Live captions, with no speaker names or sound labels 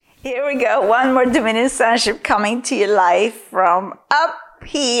Here we go. One more Dominion Sonship coming to your life from up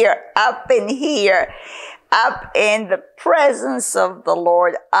here, up in here, up in the presence of the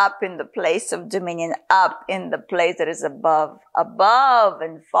Lord, up in the place of dominion, up in the place that is above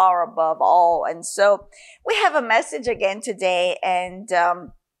and far above all. And so we have a message again today. And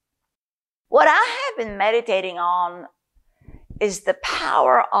what I have been meditating on is the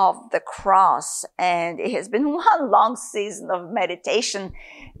power of the cross. And it has been one long season of meditation.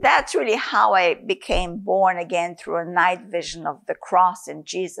 That's really how I became born again, through a night vision of the cross and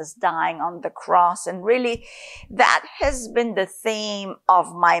Jesus dying on the cross. And really, that has been the theme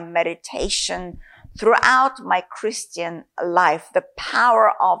of my meditation throughout my Christian life, the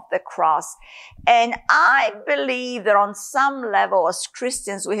power of the cross. And I believe that on some level as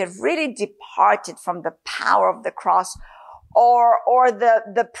Christians, we have really departed from the power of the cross, or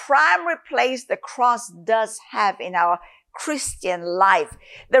the primary place the cross does have in our Christian life.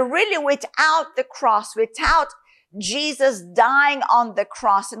 That really without the cross, without Jesus dying on the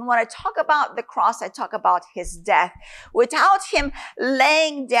cross, and when I talk about the cross, I talk about his death. Without him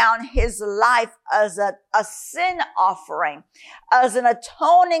laying down his life as a sin offering, as an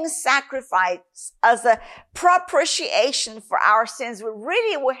atoning sacrifice, as a propitiation for our sins, we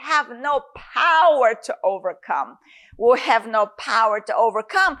really will have no power to overcome. We'll have no power to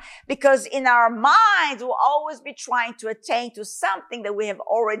overcome, because in our minds, we'll always be trying to attain to something that we have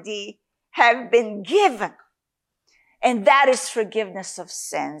already been given. And that is forgiveness of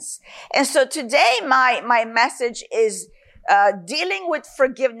sins. And so today, my message is dealing with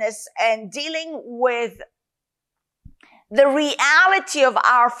forgiveness and dealing with the reality of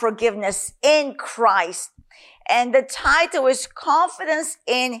our forgiveness in Christ. And the title is Confidence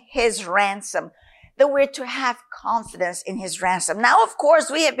in His Ransom. That we're to have confidence in his ransom. Now, of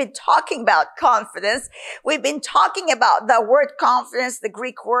course, we have been talking about confidence. We've been talking about the word confidence, the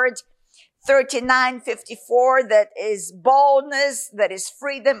Greek word 3954, that is boldness, that is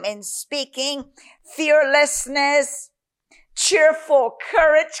freedom in speaking, fearlessness, cheerful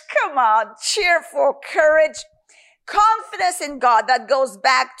courage. Come on, cheerful courage, confidence in God. That goes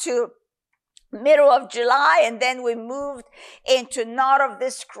back to middle of July, and then we moved into not of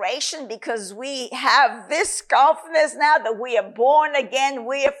this creation, because we have this confidence now that we are born again,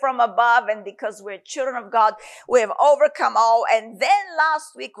 we are from above, and because we're children of God, we have overcome all. And then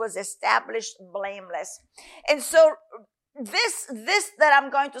last week was established blameless. And so this that I'm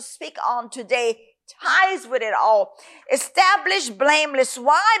going to speak on today ties with it all. Established blameless.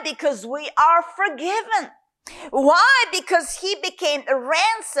 Why? Because we are forgiven. Why? Because he became a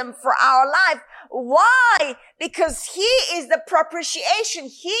ransom for our life. Why? Because he is the propitiation.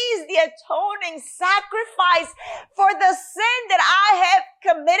 He is the atoning sacrifice for the sin that I have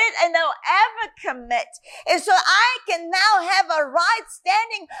committed and will ever commit. And so I can now have a right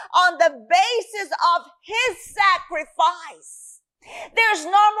standing on the basis of his sacrifice. There's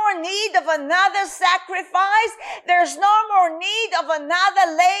no more need of another sacrifice. There's no more need of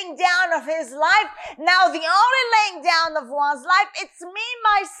another laying down of his life. Now the only laying down of one's life, it's me,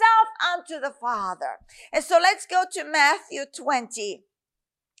 myself, unto the Father. And so let's go to Matthew 20.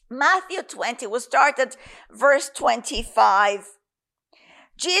 Matthew 20, we'll start at verse 25.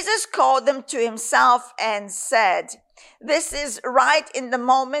 Jesus called them to himself and said, this is right in the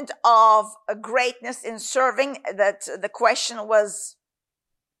moment of greatness in serving, that the question was,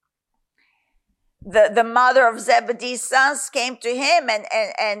 the mother of Zebedee's sons came to him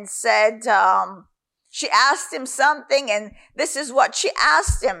and said, she asked him something, and this is what she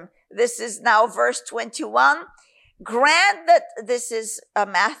asked him. This is now verse 21. Grant that, this is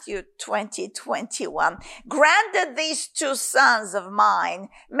Matthew 20:21. Grant that these two sons of mine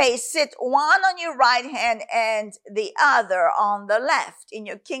may sit one on your right hand and the other on the left in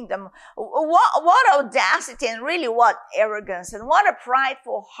your kingdom. What audacity, and really what arrogance, and what a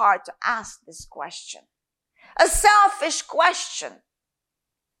prideful heart to ask this question. A selfish question.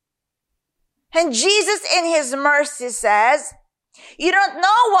 And Jesus in his mercy says, you don't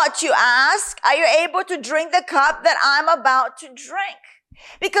know what you ask. Are you able to drink the cup that I'm about to drink?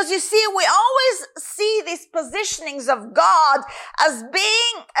 Because you see, we always see these positionings of God as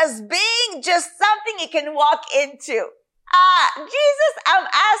being just something you can walk into. Jesus, I'm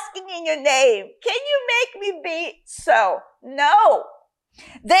asking in your name. Can you make me be so? No.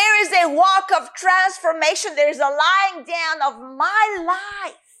 There is a walk of transformation. There is a lying down of my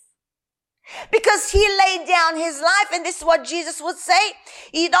life. Because he laid down his life, and this is what Jesus would say.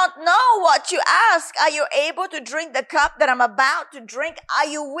 You don't know what you ask. Are you able to drink the cup that I'm about to drink? Are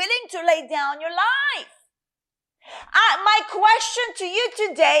you willing to lay down your life? My question to you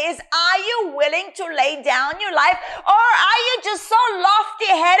today is, are you willing to lay down your life, or are you just so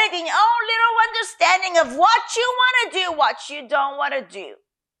lofty-headed in your own little understanding of what you want to do, what you don't want to do?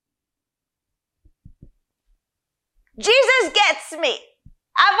 Jesus gets me.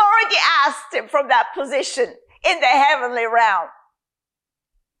 I've already asked him from that position in the heavenly realm.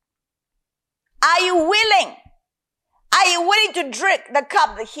 Are you willing? Are you willing to drink the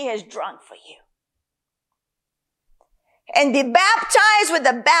cup that he has drunk for you? And be baptized with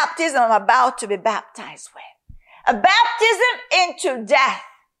the baptism I'm about to be baptized with. A baptism into death.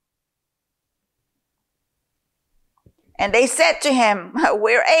 And they said to him,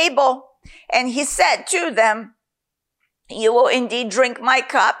 we're able. And he said to them, you will indeed drink my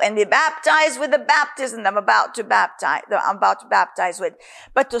cup and be baptized with the baptism I'm about to baptize with.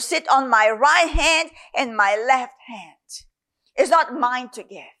 But to sit on my right hand and my left hand is not mine to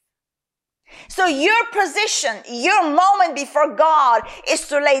give. So your position, your moment before God is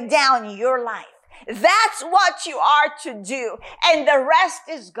to lay down your life. That's what you are to do. And the rest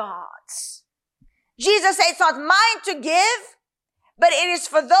is God's. Jesus said it's not mine to give, but it is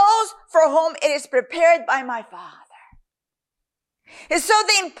for those for whom it is prepared by my Father. And so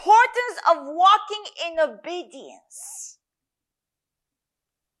the importance of walking in obedience.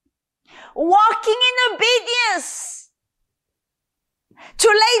 Walking in obedience. To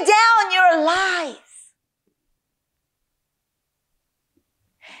lay down your life.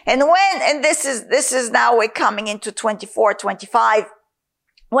 And this is now we're coming into 24, 25.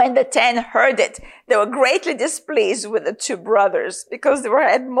 When the 10 heard it, they were greatly displeased with the two brothers because they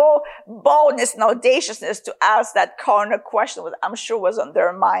had more boldness and audaciousness to ask that carnal question, which I'm sure was on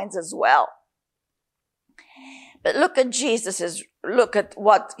their minds as well. But look at look at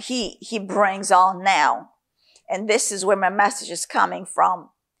what he brings on now. And this is where my message is coming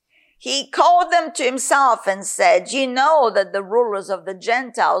from. He called them to himself and said, you know that the rulers of the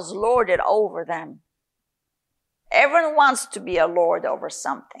Gentiles lord it over them. Everyone wants to be a lord over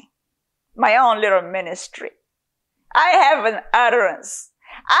something. My own little ministry. I have an utterance.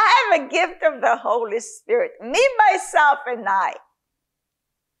 I have a gift of the Holy Spirit. Me, myself, and I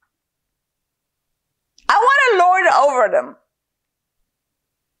want to lord over them.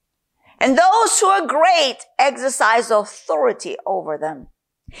 And those who are great exercise authority over them.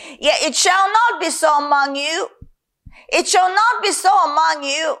 Yet it shall not be so among you. It shall not be so among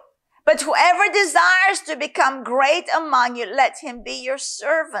you. But whoever desires to become great among you, let him be your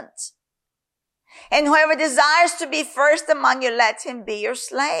servant. And whoever desires to be first among you, let him be your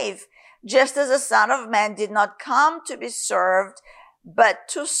slave. Just as the Son of Man did not come to be served, but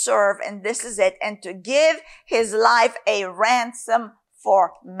to serve. And this is it. And to give his life a ransom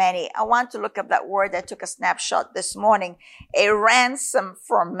for many. I want to look up that word. I took a snapshot this morning. A ransom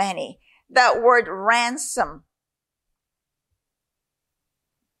for many. That word ransom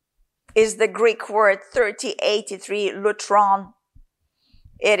is the Greek word 3083 lutron.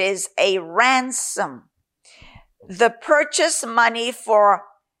 It is a ransom. The purchase money for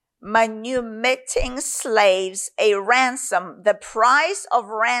manumitting slaves, a ransom, the price of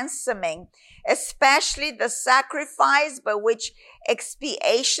ransoming, especially the sacrifice by which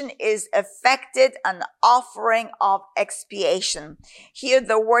expiation is effected, an offering of expiation. Here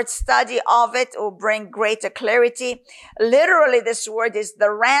the word study of it will bring greater clarity. Literally this word is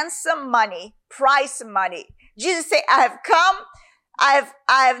the ransom money, price money. Jesus said, I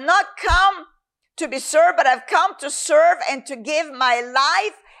have not come to be served, but I've come to serve and to give my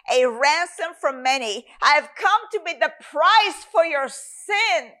life a ransom for many. I have come to be the price for your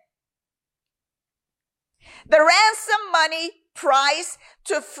sin. The ransom money price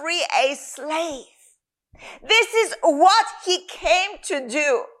to free a slave. This is what he came to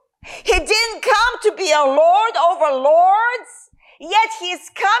do. He didn't come to be a lord over lords, yet he is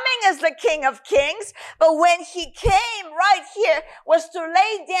coming as the King of Kings. But when he came right here was to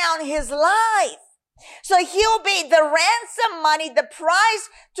lay down his life. So he'll be the ransom money, the price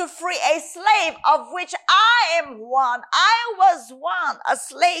to free a slave, of which I am one. I was one, a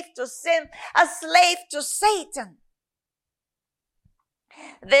slave to sin, a slave to Satan.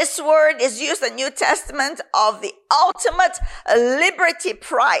 This word is used in the New Testament of the ultimate liberty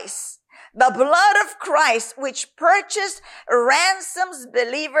price. The blood of Christ, which purchased, ransoms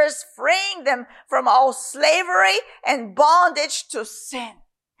believers, freeing them from all slavery and bondage to sin.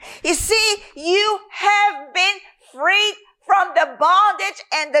 You see, you have been freed from the bondage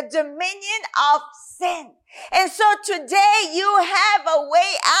and the dominion of sin. And so today you have a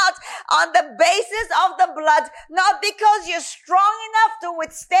way out on the basis of the blood, not because you're strong enough to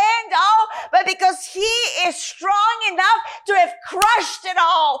withstand all, but because he is strong enough to have crushed it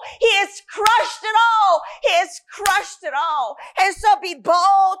all. He has crushed it all. He has crushed it all. And so be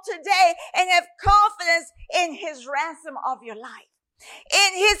bold today and have confidence in his ransom of your life,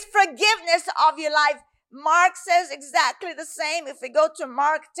 in his forgiveness of your life. Mark says exactly the same. If we go to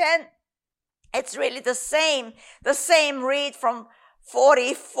Mark 10, it's really the same read from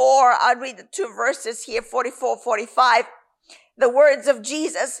 44. I'll read the two verses here, 44, 45. The words of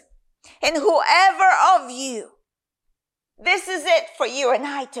Jesus. And whoever of you, this is it for you and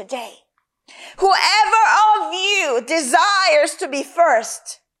I today. Whoever of you desires to be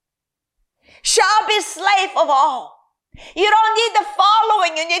first shall be slave of all. You don't need the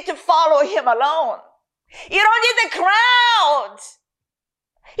following. You need to follow him alone. You don't need the crowd.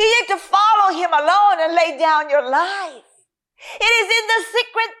 You need to follow him alone and lay down your life. It is in the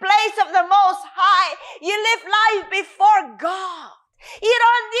secret place of the Most High. You live life before God. You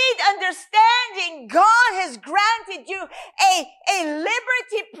don't need understanding. God has granted you a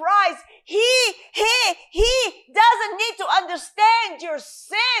liberty prize. He doesn't need to understand your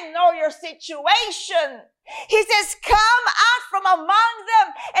sin or your situation. He says, come out from among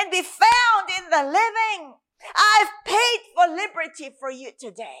them and be found in the living. I've paid for liberty for you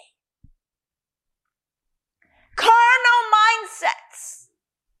today. Carnal mindsets.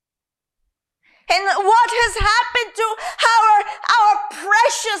 And what has happened to our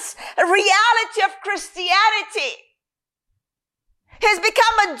precious reality of Christianity has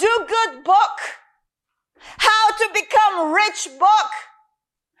become a do-good book. How to become rich book.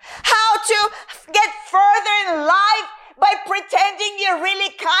 How to get further in life by pretending you're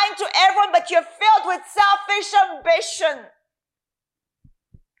really kind to everyone, but you're filled with selfish ambition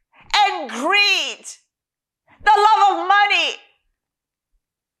and greed, the love of money.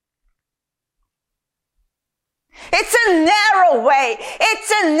 It's a narrow way.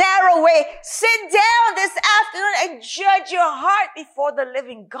 It's a narrow way. Sit down this afternoon and judge your heart before the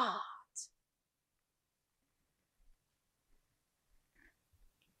living God.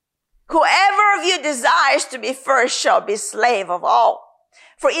 Whoever of you desires to be first shall be slave of all.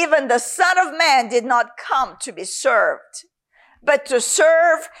 For even the Son of Man did not come to be served, but to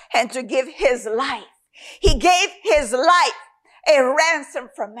serve and to give his life. He gave his life a ransom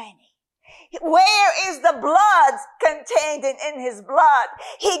for many. Where is the blood contained in his blood?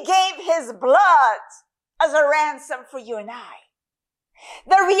 He gave his blood as a ransom for you and I.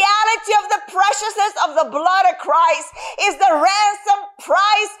 The reality of the preciousness of the blood of Christ is the ransom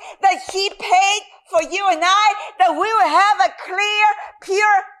price that he paid for you and I, that we will have a clear,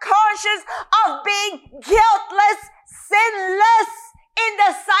 pure conscience of being guiltless, sinless in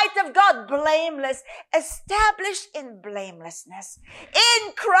the sight of God, blameless, established in blamelessness,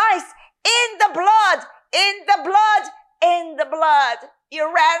 in Christ, in the blood, in the blood, in the blood.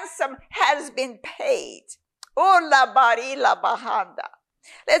 Your ransom has been paid.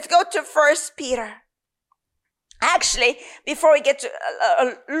 Let's go to 1 Peter. Actually, before we get to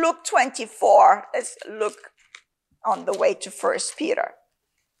Luke 24, let's look on the way to 1 Peter.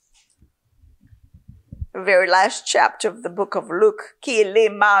 The very last chapter of the book of Luke. This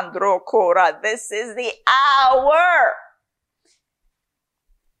is the hour.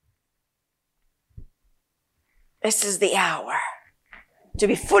 This is the hour to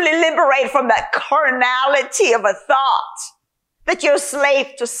be fully liberated from that carnality of a thought that you're a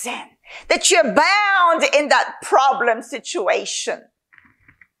slave to sin, that you're bound in that problem situation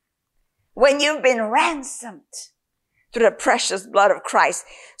when you've been ransomed through the precious blood of Christ.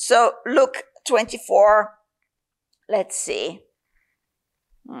 So Luke 24, let's see.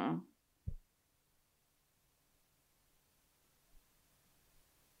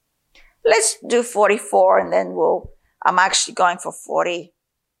 Let's do 44 and then I'm actually going for 40.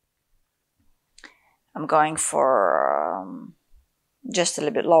 I'm going for just a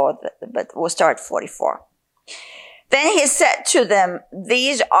little bit lower, but we'll start 44. Then he said to them,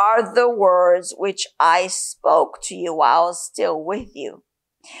 these are the words which I spoke to you while still with you,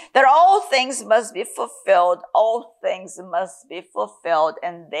 that all things must be fulfilled. All things must be fulfilled,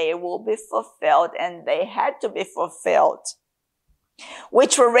 and they will be fulfilled, and they had to be fulfilled,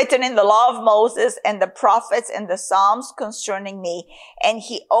 which were written in the law of Moses and the prophets and the Psalms concerning me. And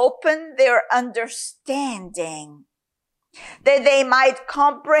he opened their understanding that they might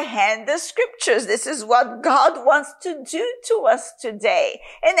comprehend the scriptures. This is what God wants to do to us today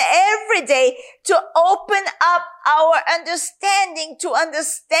and every day, to open up our understanding, to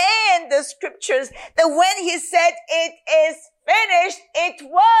understand the scriptures, that when he said it is finished, it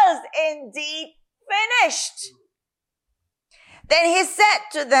was indeed finished. Then he said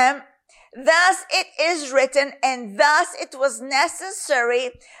to them, thus it is written, and thus it was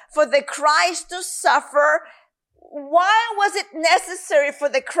necessary for the Christ to suffer. Why was it necessary for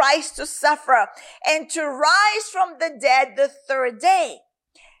the Christ to suffer and to rise from the dead the third day?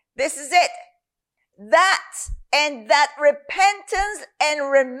 This is it. That repentance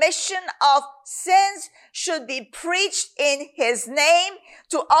and remission of sins should be preached in his name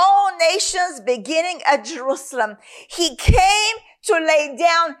to all nations, beginning at Jerusalem. He came to lay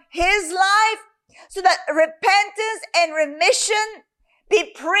down his life so that repentance and remission be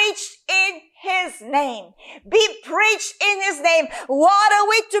preached in his name. Be preached in his name. What are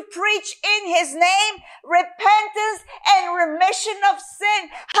we to preach in his name? Repentance and remission of sin.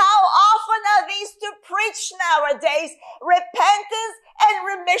 How often are these to preach nowadays? Repentance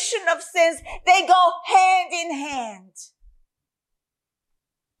and remission of sins. They go hand in hand.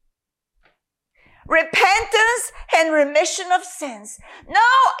 Repentance and remission of sins. No,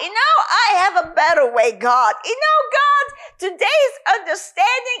 I have a better way, God. God, today's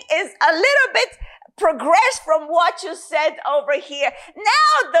understanding is a little bit progressed from what you said over here.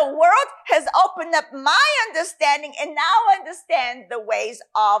 Now the world has opened up my understanding, and now I understand the ways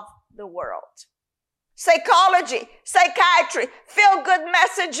of the world. Psychology, psychiatry, feel-good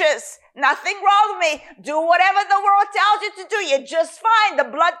messages. Nothing wrong with me. Do whatever the world tells you to do. You're just fine. The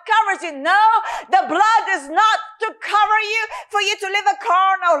blood covers you. No, the blood is not to cover you for you to live a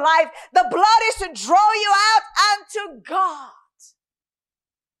carnal life. The blood is to draw you out unto God.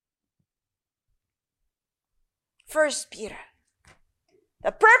 1 Peter.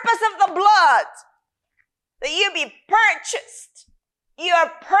 The purpose of the blood, that you be purchased. You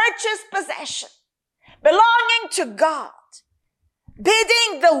are purchased possession, belonging to God.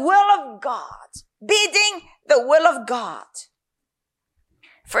 Bidding the will of God. Bidding the will of God.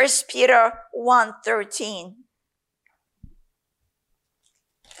 1 Peter 1:13.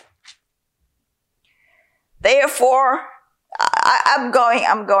 Therefore, I'm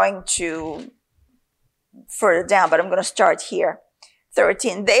going to further down, but I'm going to start here.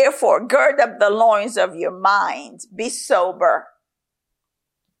 13. Therefore, gird up the loins of your mind. Be sober.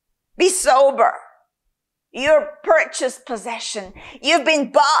 Be sober. Your purchased possession. You've been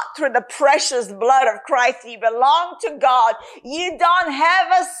bought through the precious blood of Christ. You belong to God. You don't have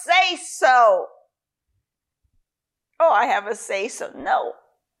a say-so. Oh, I have a say-so. No.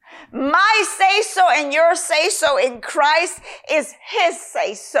 My say-so and your say-so in Christ is his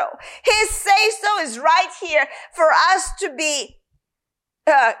say-so. His say-so is right here for us to be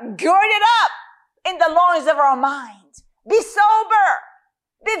girded up in the loins of our mind. Be sober.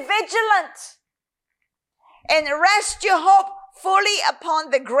 Be vigilant. And rest your hope fully upon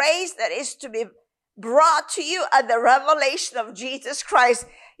the grace that is to be brought to you at the revelation of Jesus Christ.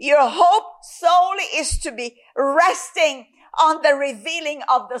 Your hope solely is to be resting on the revealing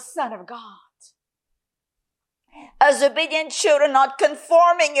of the Son of God. As obedient children, not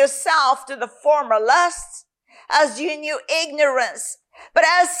conforming yourself to the former lusts, as you knew ignorance, but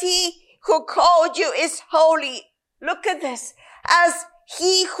as he who called you is holy. Look at this. As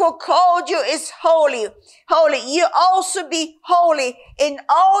he who called you is holy, you also be holy in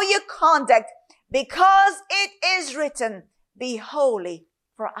all your conduct, because it is written, be holy,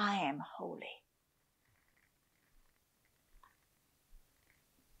 for I am holy.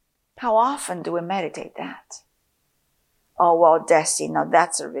 How often do we meditate that? Oh, well, Deci, no,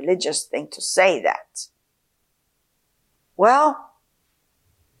 that's a religious thing to say that. Well,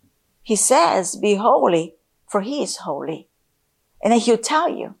 he says, be holy, for he is holy. And then he'll tell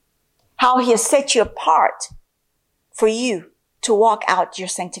you how he has set you apart for you to walk out your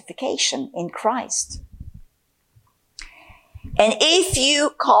sanctification in Christ. And if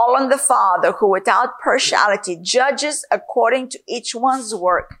you call on the Father, who without partiality judges according to each one's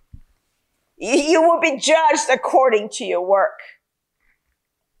work, you will be judged according to your work.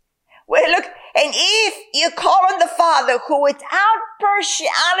 Well, look, and if you call on the Father, who without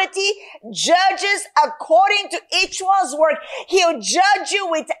partiality judges according to each one's work, he'll judge you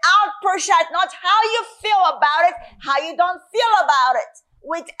without partiality, not how you feel about it, how you don't feel about it.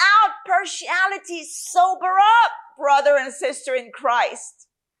 Without partiality, sober up, brother and sister in Christ.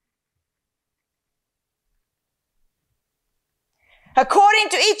 According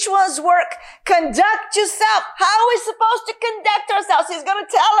to each one's work, conduct yourself. How are we supposed to conduct ourselves? He's going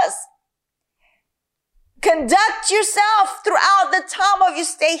to tell us. Conduct yourself throughout the time of your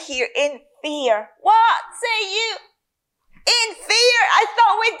stay here in fear. What say you? In fear? I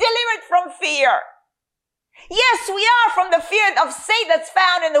thought we delivered from fear. Yes, we are from the fear of Satan that's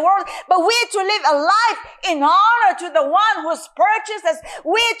found in the world, but we're to live a life in honor to the one who's purchased us.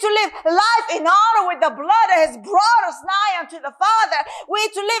 We're to live life in honor with the blood that has brought us nigh unto the Father. We're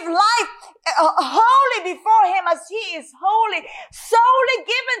to live life holy before Him as He is holy, solely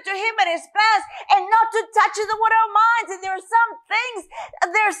given to Him and His plans, and not to touch it with our minds. And there are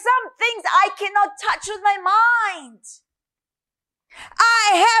some things I cannot touch with my mind.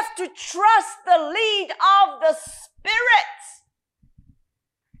 I have to trust the lead of the Spirit.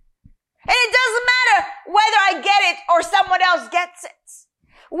 And it doesn't matter whether I get it or someone else gets it.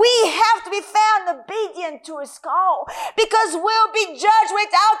 We have to be found obedient to His call, because we'll be judged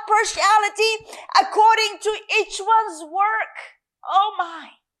without partiality according to each one's work. Oh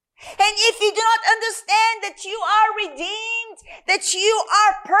my. And if you do not understand that you are redeemed, that you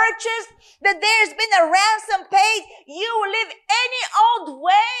are purchased, that there's been a ransom paid, you will live any old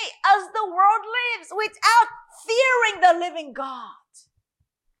way as the world lives without fearing the living God.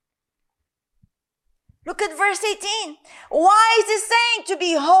 Look at verse 18. Why is it saying to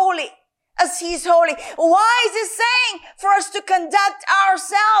be holy as He's holy? Why is it saying for us to conduct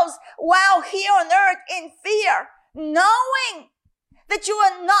ourselves while here on earth in fear, knowing that you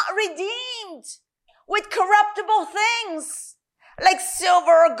are not redeemed with corruptible things like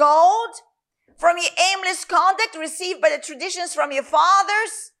silver or gold from your aimless conduct received by the traditions from your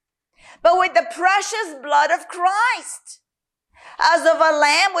fathers, but with the precious blood of Christ, as of a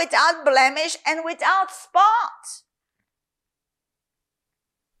lamb without blemish and without spot.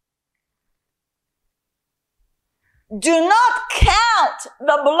 Do not count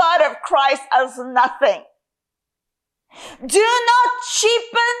the blood of Christ as nothing. Do not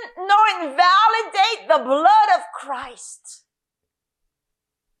cheapen nor invalidate the blood of Christ.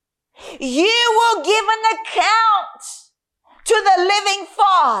 You will give an account to the living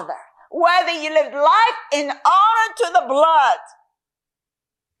Father, whether you lived life in honor to the blood,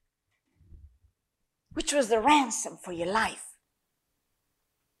 which was the ransom for your life.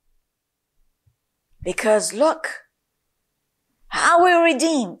 Because look, how we're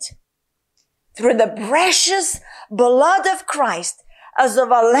redeemed through the precious blood of Christ, as of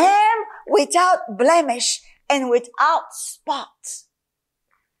a lamb without blemish and without spot.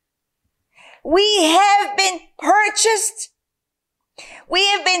 We have been purchased. We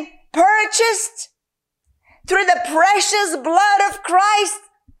have been purchased through the precious blood of Christ,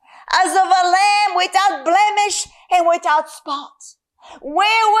 as of a lamb without blemish and without spot.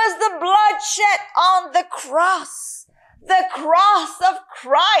 Where was the blood shed? On the cross. The cross of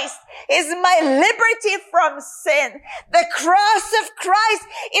Christ is my liberty from sin. The cross of Christ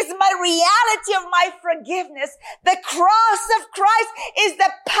is my reality of my forgiveness. The cross of Christ is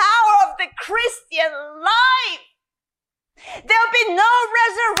the power of the Christian life. There'll be no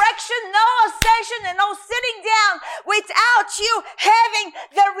resurrection, no ascension, and no sitting down without you having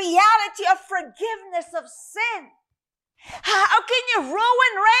the reality of forgiveness of sin. How can you rule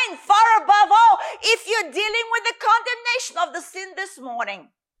and reign far above all if you're dealing with the condemnation of the sin this morning?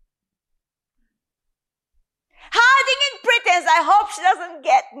 Hiding in pretense, I hope she doesn't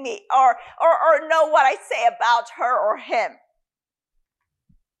get me or know what I say about her or him.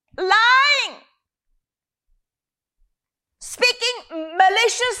 Lying. Speaking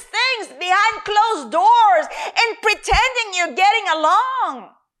malicious things behind closed doors and pretending you're getting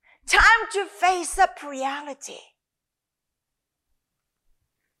along. Time to face up reality.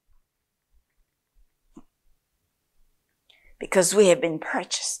 Because we have been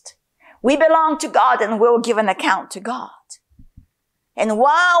purchased. We belong to God and will give an account to God. And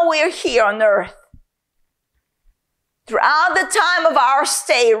while we're here on earth, throughout the time of our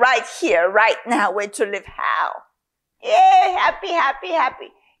stay right here, right now, we're to live how? Yeah, happy.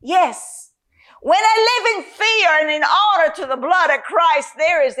 Yes. When I live in fear and in honor to the blood of Christ,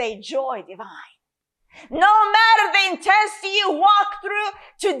 there is a joy divine. No matter the intensity you walk through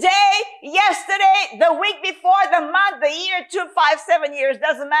today, yesterday, the week before, the month, the year, 2, 5, 7 years,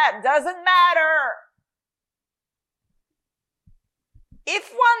 doesn't matter.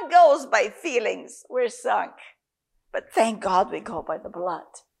 If one goes by feelings, we're sunk. But thank God we go by the blood.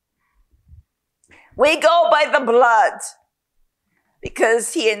 We go by the blood.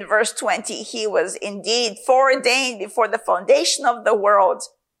 Because He, in verse 20, He was indeed foreordained before the foundation of the world,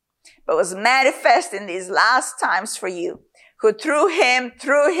 but was manifest in these last times for you, who through Him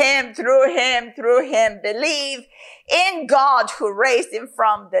believe in God, who raised Him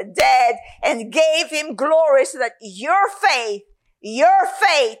from the dead and gave Him glory, so that your faith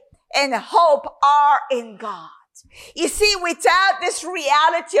and hope are in God. You see, without this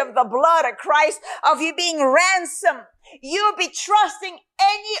reality of the blood of Christ, of you being ransomed, you'll be trusting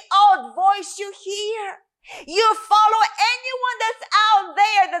any old voice you hear. You follow anyone that's out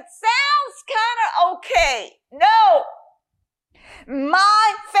there that sounds kind of okay. No.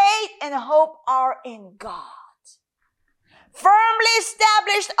 My faith and hope are in God. Firmly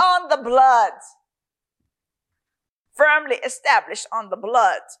established on the blood. Firmly established on the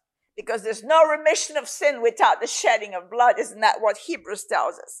blood. Because there's no remission of sin without the shedding of blood. Isn't that what Hebrews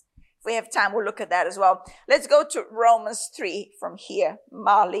tells us? If we have time, we'll look at that as well. Let's go to Romans 3 from here.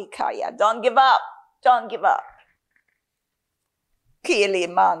 Malikaya. Don't give up. Don't give up. Kili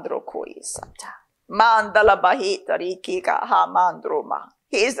mandro kuisata. Mandala bahita rikika ha mandroma.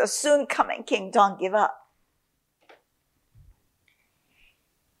 He is the soon coming King. Don't give up.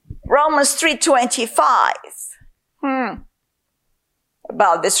 Romans 3:25.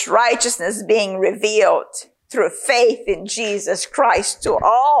 About this righteousness being revealed through faith in Jesus Christ to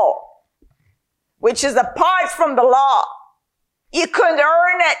all, which is apart from the law. You couldn't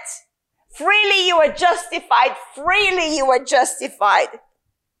earn it. Freely you were justified. Freely you were justified.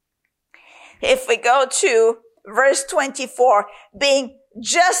 If we go to verse 24, being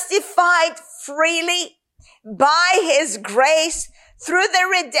justified freely by his grace through the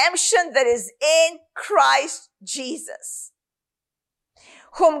redemption that is in Christ Jesus,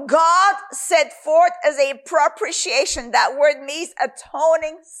 whom God set forth as a propitiation. That word means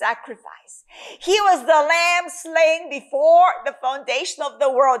atoning sacrifice. He was the lamb slain before the foundation of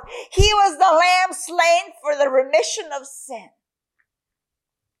the world. He was the lamb slain for the remission of sin.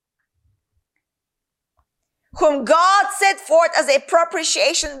 Whom God set forth as a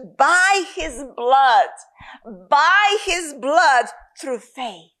propitiation by his blood through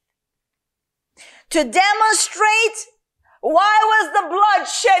faith. To demonstrate why was the blood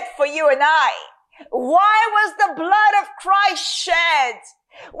shed for you and I? Why was the blood of Christ shed?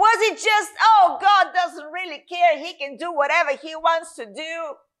 Was it just, oh, God doesn't really care. He can do whatever he wants to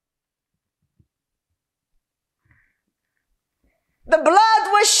do. The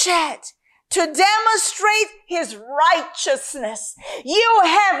blood was shed to demonstrate his righteousness. You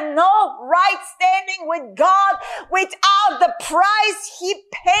have no right standing with God without the price he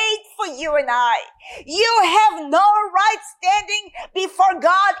paid for you and I. You have no right standing before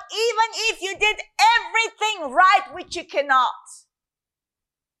God even if you did everything right, which you cannot.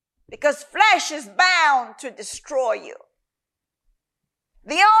 Because flesh is bound to destroy you.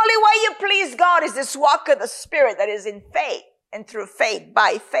 The only way you please God is this walk of the Spirit that is in faith and through faith,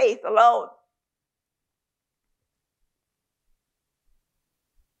 by faith alone.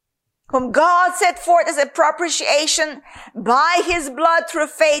 Whom God set forth as a propitiation by his blood through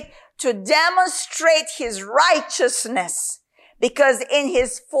faith to demonstrate his righteousness. Because in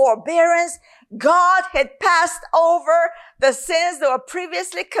his forbearance, God had passed over the sins that were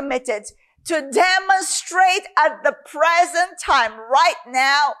previously committed to demonstrate at the present time, right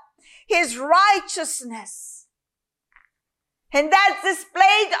now, his righteousness. And that's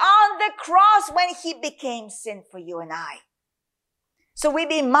displayed on the cross when he became sin for you and I. So we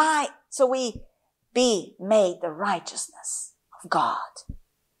be made the righteousness of God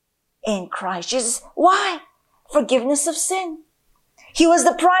in Christ Jesus. Why? Forgiveness of sin. He was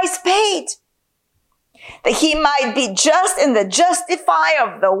the price paid. That he might be just and the justifier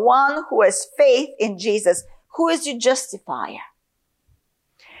of the one who has faith in Jesus. Who is your justifier?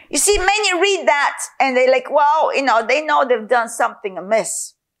 You see, many read that and they're like, well, they know they've done something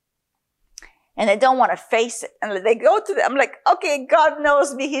amiss. And they don't want to face it. And they go to I'm like, okay, God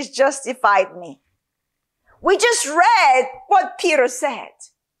knows me. He's justified me. We just read what Peter said.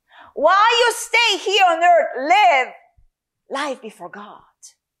 While you stay here on earth, live life before God.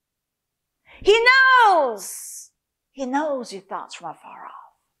 He knows. He knows your thoughts from afar off.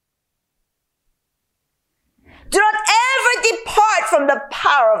 Do not ever depart from the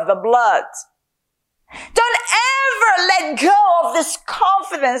power of the blood. Don't ever let go of this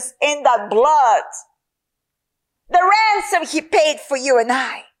confidence in that blood. The ransom he paid for you and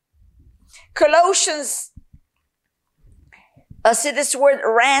I. Colossians, see this word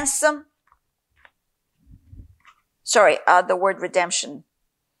ransom? Sorry, the word redemption.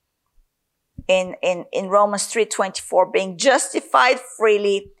 In Romans 3:24, being justified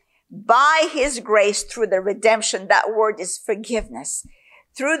freely by his grace through the redemption. That word is forgiveness.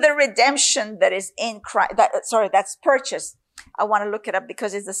 Through the redemption that is in Christ, that's purchased. I want to look it up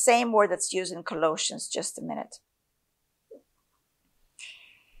because it's the same word that's used in Colossians. Just a minute.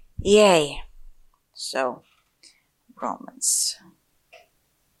 Yay. So, Romans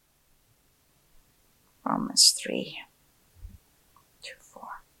 3:4.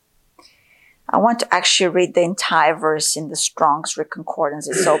 I want to actually read the entire verse in the Strong's Concordance.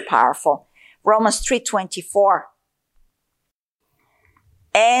 It's so powerful. Romans 3:24.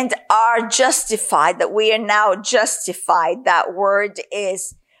 And are justified, that we are now justified. That word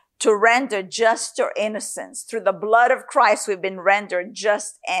is to render just or innocent. Through the blood of Christ, we've been rendered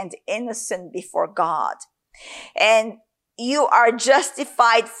just and innocent before God. And you are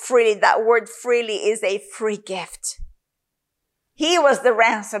justified freely. That word freely is a free gift. He was the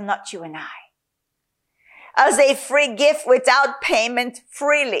ransom, not you and I. As a free gift without payment,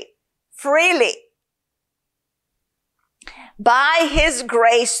 freely. By his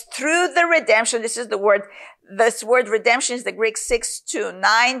grace through the redemption. This word redemption is the Greek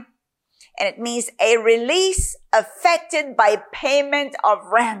 629. And it means a release effected by payment of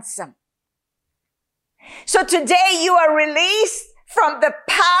ransom. So today you are released from the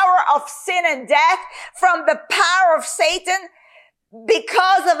power of sin and death, from the power of Satan,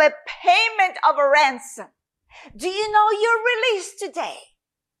 because of a payment of a ransom. Do you know you're released today?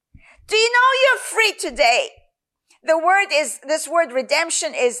 Do you know you're free today? This word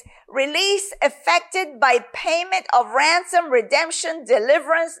redemption is release effected by payment of ransom, redemption,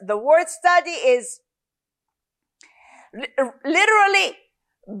 deliverance. The word study is literally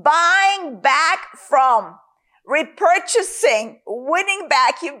buying back from, repurchasing, winning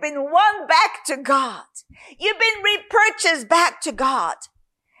back. You've been won back to God. You've been repurchased back to God.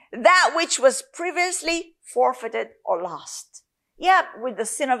 That which was previously forfeited or lost. Yeah, with the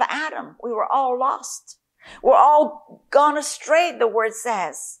sin of Adam, we were all lost. We're all gone astray, the word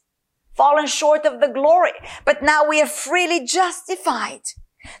says. Fallen short of the glory. But now we are freely justified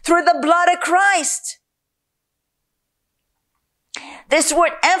through the blood of Christ. This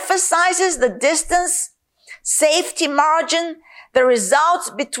word emphasizes the distance, safety margin, the results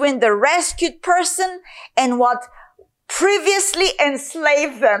between the rescued person and what previously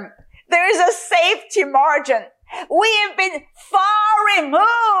enslaved them. There is a safety margin. We have been far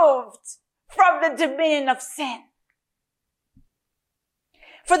removed from the dominion of sin.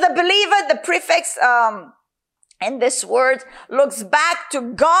 For the believer, the prefix in this word looks back to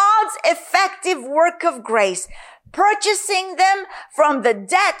God's effective work of grace, purchasing them from the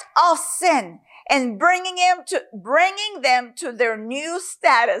debt of sin and bringing them to their new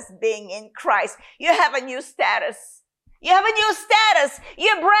status, being in Christ. You have a new status. You have a new status.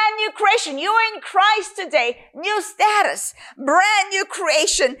 You're a brand new creation. You're in Christ today. New status. Brand new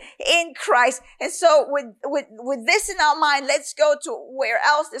creation in Christ. And so with this in our mind, let's go to where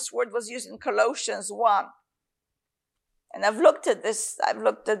else this word was used in Colossians 1. And I've looked at this. I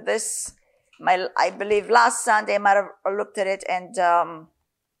believe last Sunday I might have looked at it, and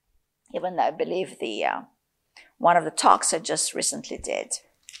even I believe the one of the talks I just recently did.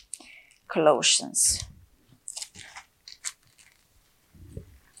 Colossians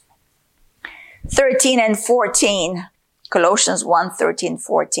 13 and 14. Colossians 1, 13,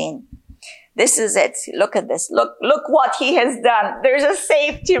 14. This is it. Look at this. Look what he has done. There's a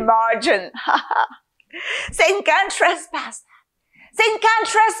safety margin. Satan can't trespass that. Satan can't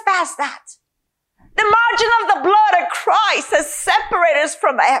trespass that. The margin of the blood of Christ has separated us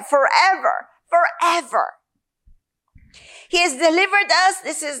from forever. Forever. He has delivered us.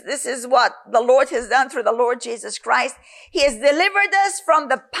 This is what the Lord has done through the Lord Jesus Christ. He has delivered us from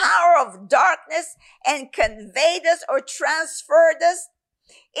the power of darkness and conveyed us or transferred us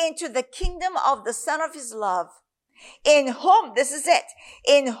into the kingdom of the Son of his love. In whom, this is it,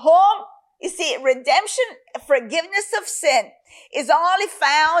 in whom, you see, redemption, forgiveness of sin is only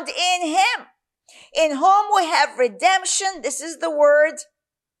found in him. In whom we have redemption. This is the word.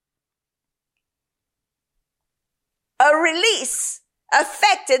 A release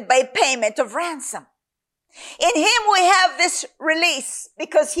affected by payment of ransom. In him we have this release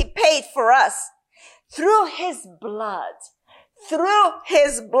because he paid for us through his blood. Through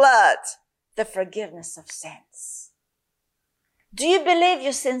his blood, the forgiveness of sins. Do you believe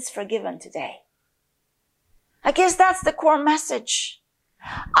your sins forgiven today? I guess that's the core message.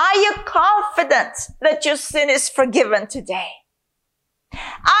 Are you confident that your sin is forgiven today?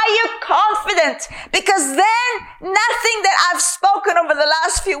 Are you confident? Because then nothing that I've spoken over the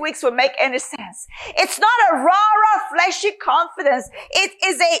last few weeks will make any sense. It's not a raw, fleshy confidence. It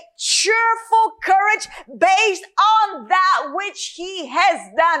is a cheerful courage based on that which he has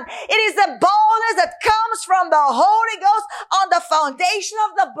done. It is a boldness that comes from the Holy Ghost on the foundation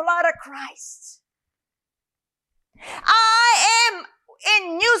of the blood of Christ. I am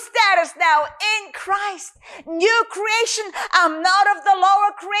in new status now in Christ. New creation. I'm not of the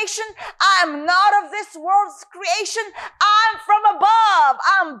lower creation. I'm not of this world's creation. I'm from above.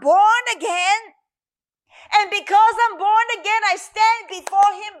 I'm born again. And because I'm born again, I stand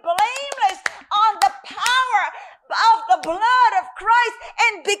before him blameless on the power of the blood of Christ.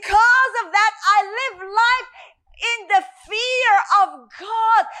 And because of that, I live life in the fear of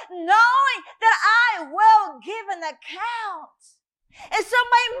God, knowing that I will give an account. And so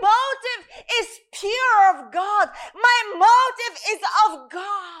my motive is pure of God. My motive is of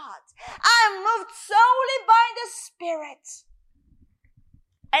God. I'm moved solely by the Spirit.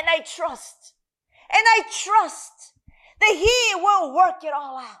 And I trust that he will work it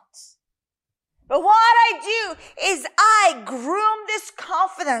all out. But what I do is I groom this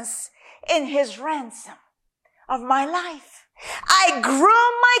confidence in his ransom of my life. I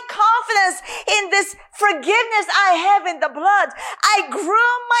groom my confidence in this forgiveness I have in the blood. I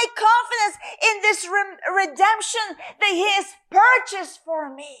groom my confidence in this redemption that he has purchased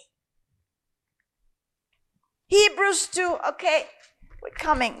for me. Hebrews 2, okay, we're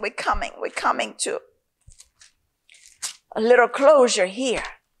coming to a little closure here.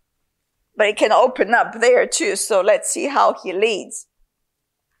 But it can open up there too, so let's see how he leads.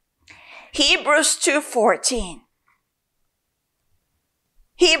 Hebrews 2:14.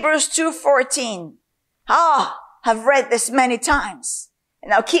 Hebrews 2:14. I've read this many times.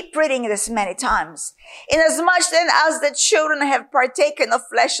 And I'll keep reading this many times. Inasmuch then as the children have partaken of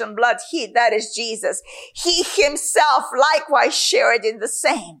flesh and blood, he, that is Jesus, he himself likewise shared in the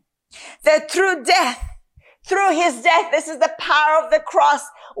same. That through his death, this is the power of the cross.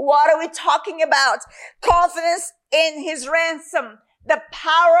 What are we talking about? Confidence in his ransom. The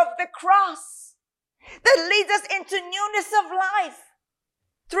power of the cross that leads us into newness of life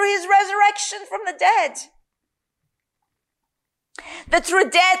through his resurrection from the dead. That through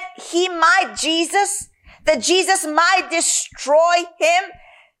death Jesus might destroy him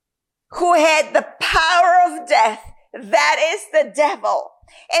who had the power of death, that is the devil,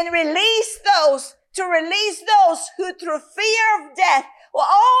 and release those who through fear of death were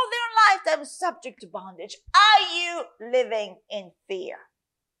all their lifetime subject to bondage. Are you living in fear?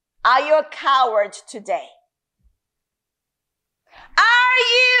 Are you a coward today? Are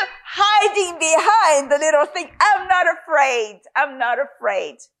you hiding behind the little thing? I'm not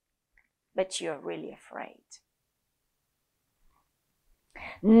afraid. But you're really afraid.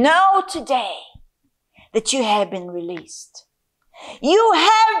 Know today that you have been released. You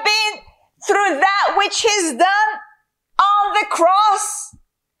have been through that which he's done on the cross,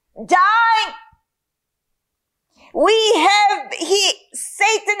 dying.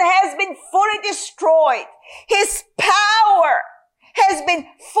 Satan has been fully destroyed. His power has been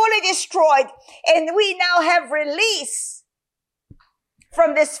fully destroyed. And we now have release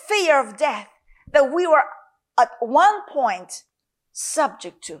from this fear of death that we were at one point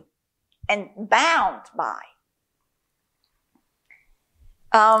subject to and bound by.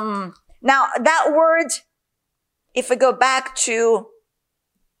 Now that word, if we go back to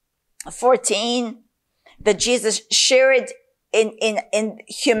 14, that Jesus shared in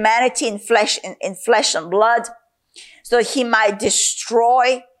humanity, in flesh and blood, so he might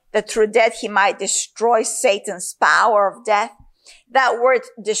destroy, that through death he might destroy Satan's power of death. That word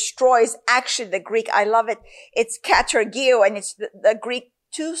destroy is actually the Greek, I love it. It's katergeo, and it's the Greek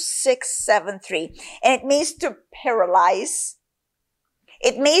 2673. And it means to paralyze.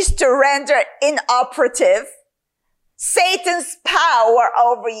 It means to render inoperative Satan's power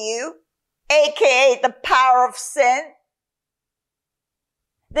over you, aka the power of sin,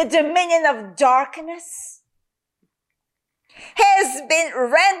 the dominion of darkness, has been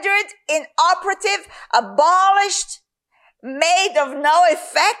rendered inoperative, abolished, made of no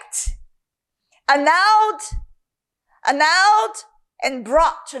effect, annulled, and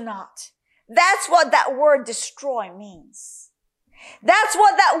brought to naught. That's what that word destroy means. That's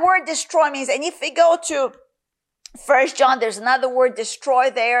what that word destroy means. And if we go to 1 John, there's another word destroy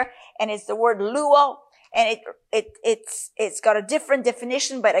there, and it's the word luo, and it's got a different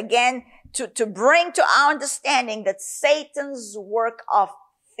definition, but again, to bring to our understanding that Satan's work of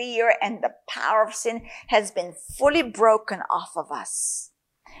fear and the power of sin has been fully broken off of us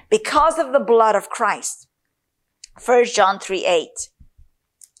because of the blood of Christ. 1 John 3:8.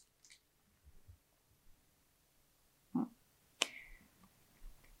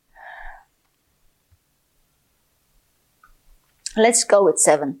 Let's go with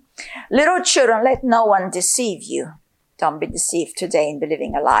 7. Little children, let no one deceive you. Don't be deceived today in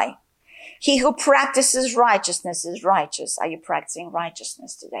believing a lie. He who practices righteousness is righteous. Are you practicing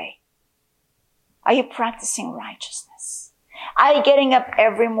righteousness today? Are you practicing righteousness? Are you getting up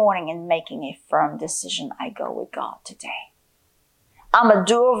every morning and making a firm decision? I go with God today. I'm a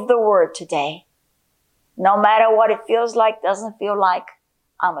doer of the word today. No matter what it feels like, doesn't feel like,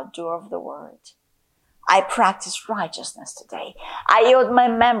 I'm a doer of the word. I practice righteousness today. I yield my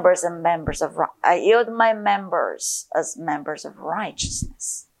members as members of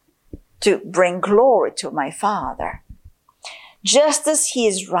righteousness to bring glory to my Father. Just as he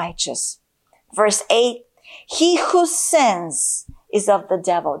is righteous. Verse 8, he who sins is of the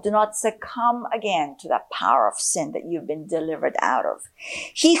devil. Do not succumb again to that power of sin that you've been delivered out of.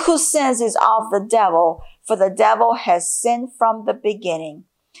 He who sins is of the devil, for the devil has sinned from the beginning.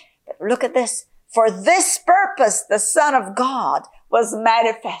 But look at this. For this purpose, the Son of God was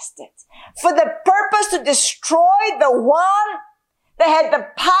manifested. For the purpose to destroy the one that had the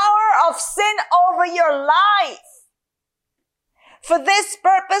power of sin over your life. For this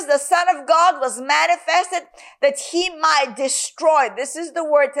purpose, the Son of God was manifested that he might destroy. This is the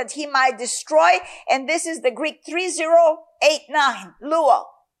word, that he might destroy. And this is the Greek 3089, luo.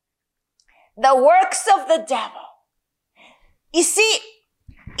 The works of the devil. You see,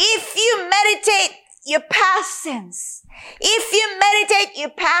 if you meditate your past sins, if you meditate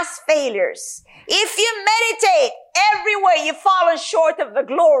your past failures, if you meditate everywhere you've fallen short of the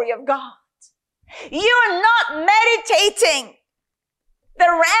glory of God, you're not meditating the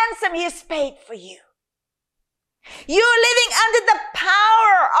ransom he has paid for you. You're living under the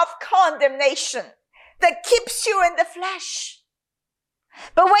power of condemnation that keeps you in the flesh.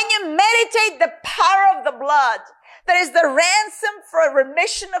 But when you meditate the power of the blood, that is the ransom for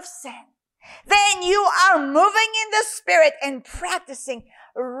remission of sin, then you are moving in the Spirit and practicing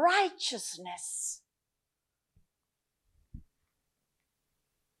righteousness.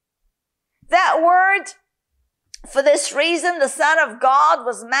 That word, for this reason, the Son of God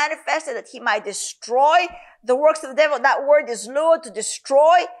was manifested that he might destroy the works of the devil. That word is luo, to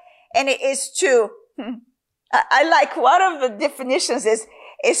destroy, and it is to, I like one of the definitions is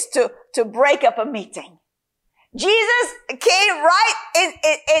to break up a meeting. Jesus came right in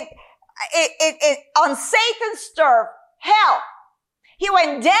on Satan's turf, hell. He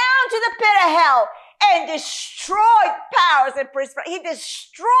went down to the pit of hell and destroyed powers and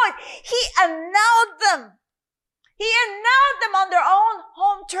principalities. He annulled them. He annulled them on their own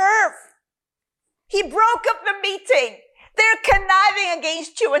home turf. He broke up the meeting. They're conniving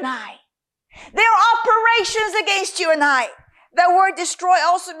against you and I. There are operations against you and I. The word destroy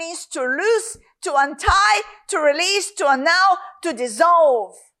also means to loose, to untie, to release, to annul, to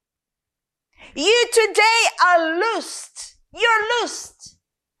dissolve. You today are loosed. You're loosed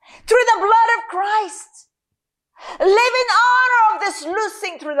through the blood of Christ. Live in honor of this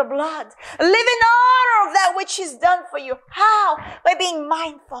loosing through the blood. Live in honor of that which He's done for you. How? By being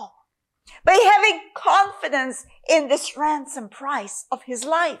mindful. By having confidence in this ransom price of His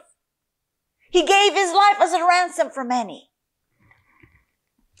life. He gave His life as a ransom for many.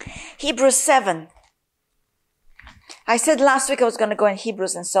 Hebrews 7. I said last week I was going to go in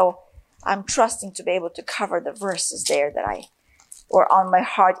Hebrews, and so I'm trusting to be able to cover the verses there that were on my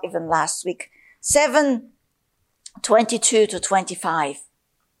heart even last week. 7:22 to 25.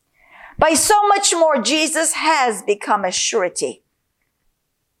 By so much more, Jesus has become a surety,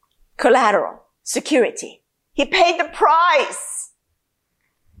 collateral, security. He paid the price,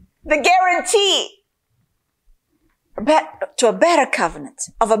 the guarantee to a better covenant,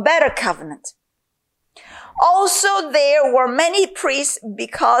 of a better covenant. Also there were many priests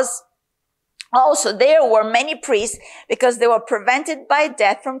because they were prevented by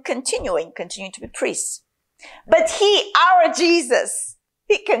death from continuing to be priests. But He, our Jesus,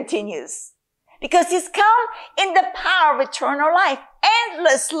 He continues because He's come in the power of eternal life,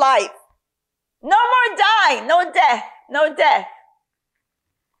 endless life. No more dying, no death.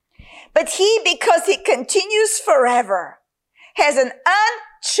 But He, because He continues forever, has an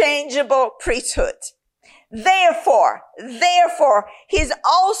unchangeable priesthood. Therefore, He's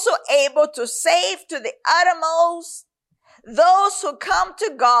also able to save to the uttermost those who come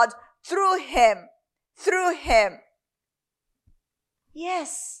to God through Him.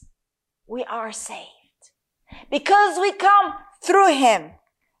 Yes, we are saved because we come through Him,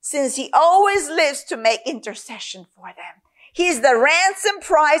 since He always lives to make intercession for them. He's the ransom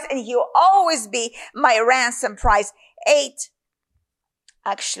price, and He'll always be my ransom price. 8.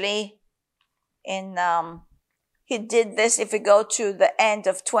 Actually, He did this. If we go to the end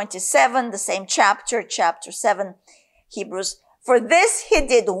of 27, the same chapter 7, Hebrews. For this He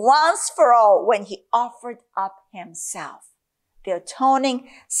did once for all when He offered up Himself, the atoning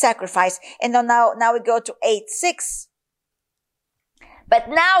sacrifice. And now we go to 8:6. But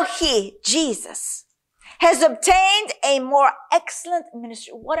now He, Jesus, has obtained a more excellent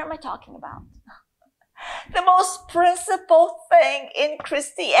ministry. What am I talking about? The most principal thing in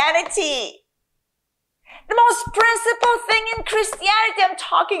Christianity. The most principal thing in Christianity I'm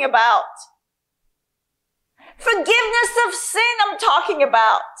talking about. Forgiveness of sin I'm talking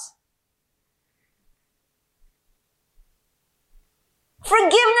about.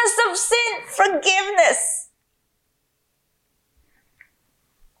 Forgiveness of sin. Forgiveness.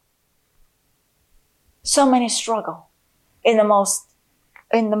 So many struggle in the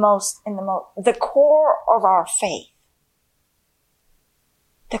core of our faith.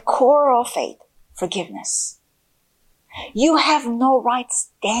 The core of faith, forgiveness. You have no right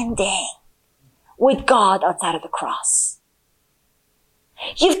standing with God outside of the cross.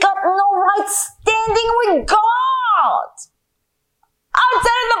 You've got no right standing with God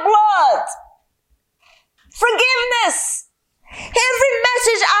outside of the blood. Forgiveness. Every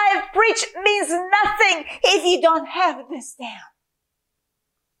message I have preached means nothing if you don't have this down.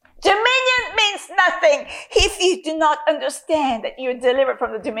 Dominion means nothing if you do not understand that you're delivered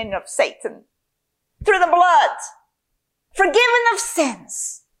from the dominion of Satan through the blood, forgiven of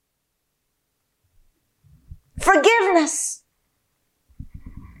sins. Forgiveness.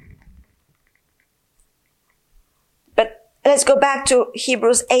 But let's go back to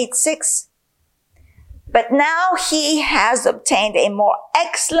Hebrews 8:6. But now he has obtained a more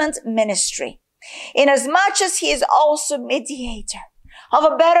excellent ministry, inasmuch as he is also mediator of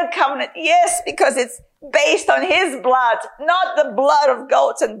a better covenant. Yes, because it's based on his blood, not the blood of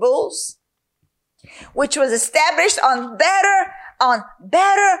goats and bulls, which was established on better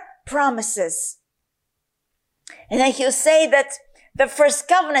promises. And then he'll say that the first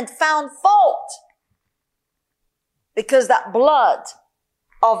covenant found fault because that blood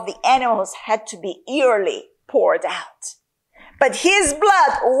of the animals had to be yearly poured out. But his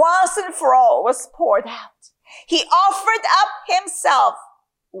blood once and for all was poured out. He offered up himself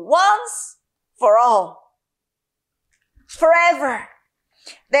once for all, forever.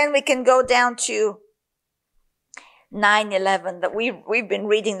 Then we can go down to 9:11 that we've been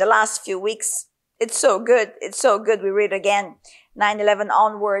reading the last few weeks. It's so good. It's so good. We read again, 9:11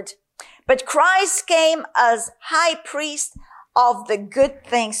 onward. But Christ came as high priest of the good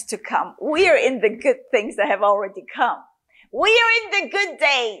things to come. We are in the good things that have already come. We are in the good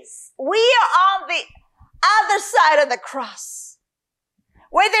days. We are on the other side of the cross,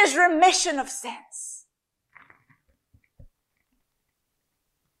 where there's remission of sins,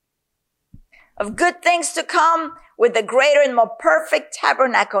 of good things to come, with the greater and more perfect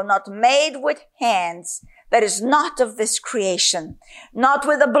tabernacle, not made with hands, that is not of this creation, not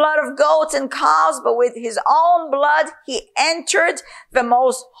with the blood of goats and calves, but with his own blood he entered the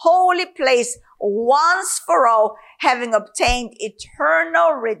most holy place once for all, having obtained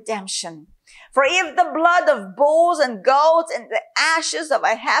eternal redemption. For if the blood of bulls and goats and the ashes of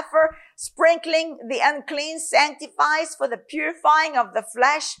a heifer sprinkling the unclean sanctifies for the purifying of the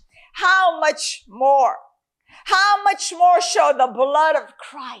flesh, how much more shall the blood of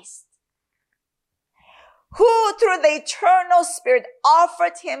Christ, who through the eternal Spirit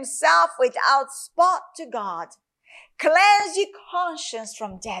offered himself without spot to God, cleanse your conscience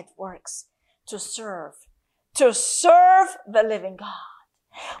from dead works to serve the living God.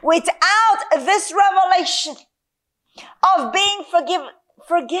 Without this revelation of being forgiven,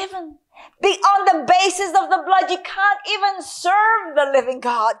 on the basis of the blood, you can't even serve the living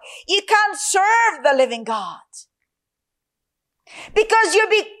God. You can't serve the living God, because you'll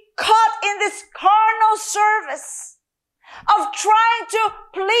be caught in this carnal service of trying to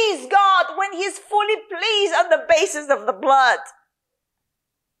please God when he's fully pleased on the basis of the blood.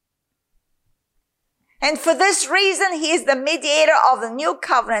 And for this reason, he is the mediator of the new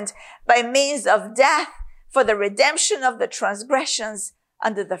covenant by means of death for the redemption of the transgressions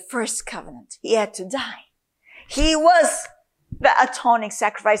under the first covenant. He had to die. He was the atoning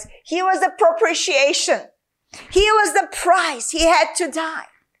sacrifice. He was the propitiation. He was the price. He had to die.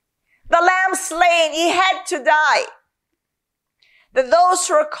 The lamb slain, he had to die, that those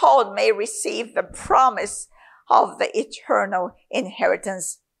who are called may receive the promise of the eternal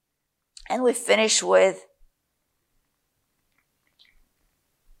inheritance. And we finish with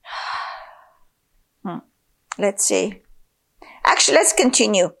let's see. Actually, let's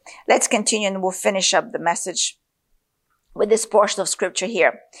continue. Let's continue and we'll finish up the message with this portion of scripture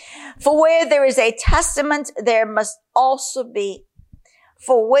here. For where there is a testament, there must also be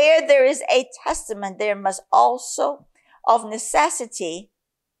of necessity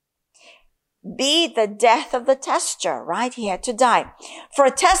be the death of the testator, right? He had to die. For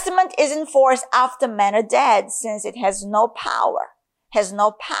a testament is enforced after men are dead, since it has no power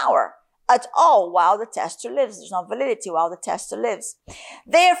at all while the testator lives. There's no validity while the testator lives.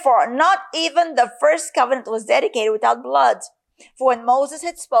 Therefore, not even the first covenant was dedicated without blood. For when Moses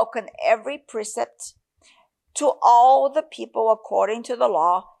had spoken every precept to all the people according to the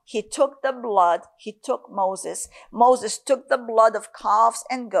law, he took the blood, Moses took the blood of calves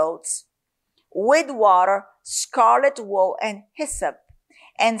and goats with water, scarlet wool, and hyssop,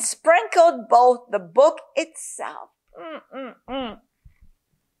 and sprinkled both the book itself.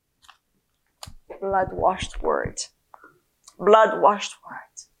 Blood-washed word. Blood-washed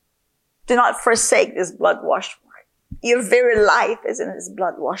word. Do not forsake this blood-washed word. Your very life is in this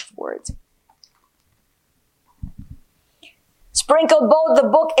blood-washed word. Sprinkled both the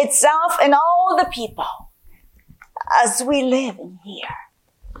book itself and all the people. As we live in here,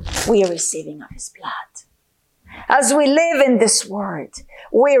 we are receiving of his blood. As we live in this word,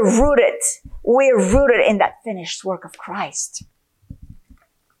 we're rooted in that finished work of Christ.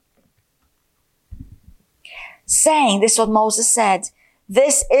 Saying, this is what Moses said,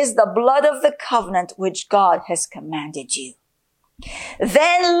 this is the blood of the covenant which God has commanded you.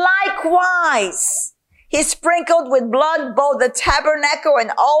 Then likewise, he sprinkled with blood both the tabernacle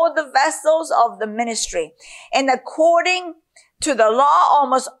and all the vessels of the ministry. And according to the law,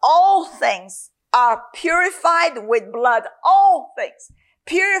 almost all things are purified with blood. All things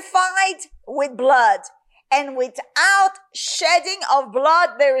purified with blood. And without shedding of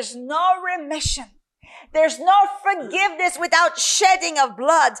blood, there is no remission. There's no forgiveness without shedding of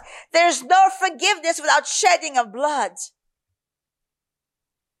blood. There's no forgiveness without shedding of blood.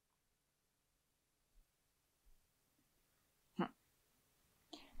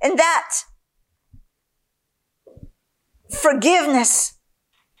 And that forgiveness,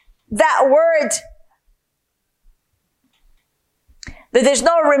 that word, that there's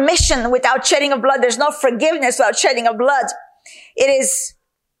no remission without shedding of blood. There's no forgiveness without shedding of blood. It is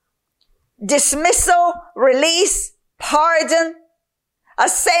dismissal, release, pardon, a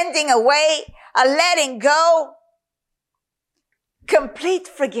sending away, a letting go, complete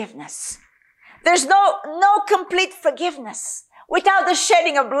forgiveness. There's no complete forgiveness without the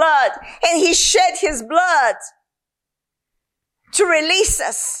shedding of blood. And he shed his blood to release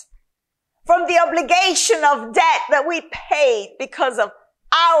us from the obligation of debt that we paid because of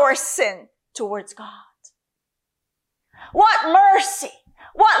our sin towards God. What mercy,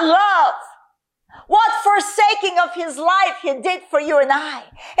 what love, what forsaking of his life he did for you and I.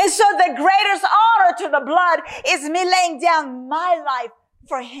 And so the greatest honor to the blood is me laying down my life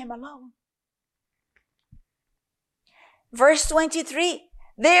for him alone. Verse 23,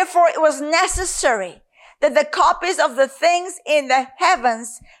 therefore it was necessary that the copies of the things in the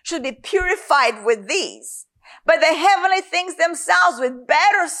heavens should be purified with these, but the heavenly things themselves with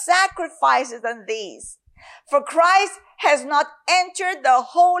better sacrifices than these. For Christ has not entered the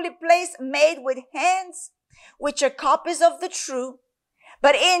holy place made with hands, which are copies of the true,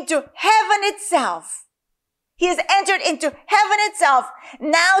 but into heaven itself. He has entered into heaven itself,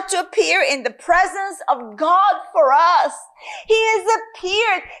 now to appear in the presence of God for us. He has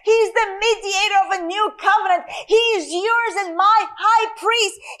appeared. He's the mediator of a new covenant. He is yours and my high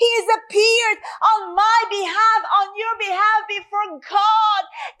priest. He has appeared on my behalf, on your behalf before God,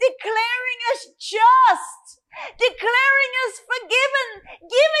 declaring us just, declaring us forgiven,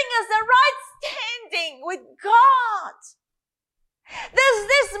 giving us a right standing with God. Does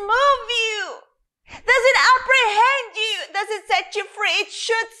this move you? Does it apprehend you? Does it set you free? It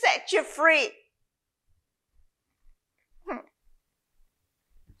should set you free.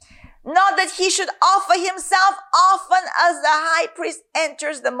 Not that he should offer himself often as the high priest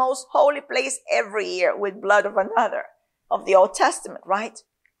enters the most holy place every year with blood of another, of the Old Testament, right?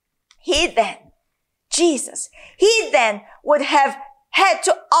 Jesus would have had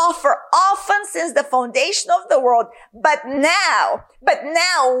to offer often since the foundation of the world. But now,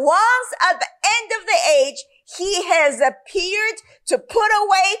 once at the end of the age, he has appeared to put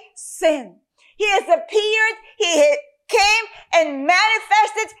away sin. He has appeared, he came and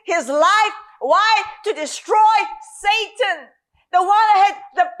manifested his life. Why? To destroy Satan, the one that had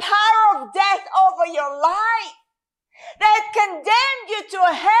the power of death over your life, that had condemned you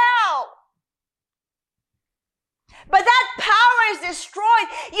to hell. But that power is destroyed.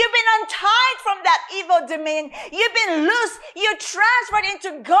 You've been untied from that evil dominion. You've been loose. You're transferred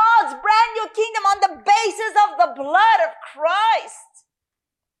into God's brand new kingdom on the basis of the blood of Christ.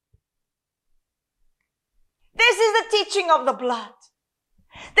 This is the teaching of the blood.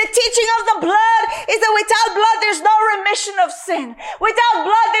 The teaching of the blood is that without blood, there's no remission of sin. Without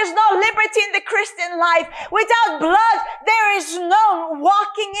blood, there's no liberty in the Christian life. Without blood, there is no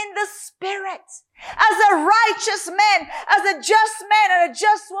walking in the Spirit as a righteous man, as a just man and a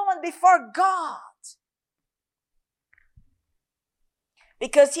just woman before God.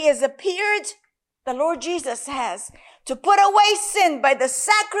 Because he has appeared, the Lord Jesus has, to put away sin by the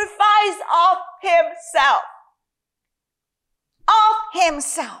sacrifice of himself. Of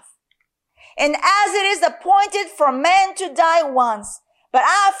himself. And as it is appointed for man to die once, but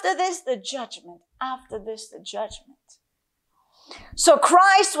after this, the judgment. After this, the judgment. So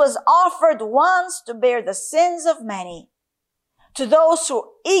Christ was offered once to bear the sins of many. To those who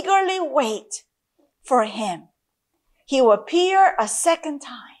eagerly wait for him, he will appear a second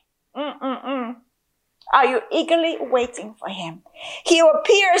time. Are you eagerly waiting for him? He will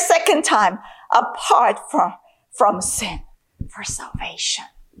appear a second time apart from sin for salvation.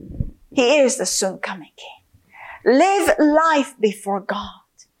 He is the soon coming King. Live life before God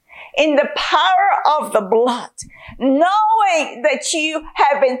in the power of the blood, knowing that you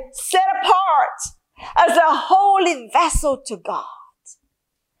have been set apart as a holy vessel to God.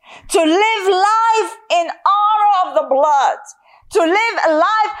 To live life in honor of the blood. To live a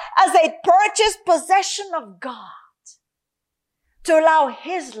life as a purchased possession of God. To allow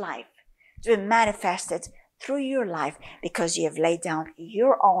his life to be manifested through your life because you have laid down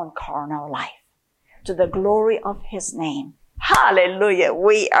your own carnal life to the glory of his name. Hallelujah.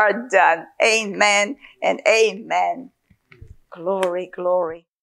 We are done. Amen and amen. Glory, glory.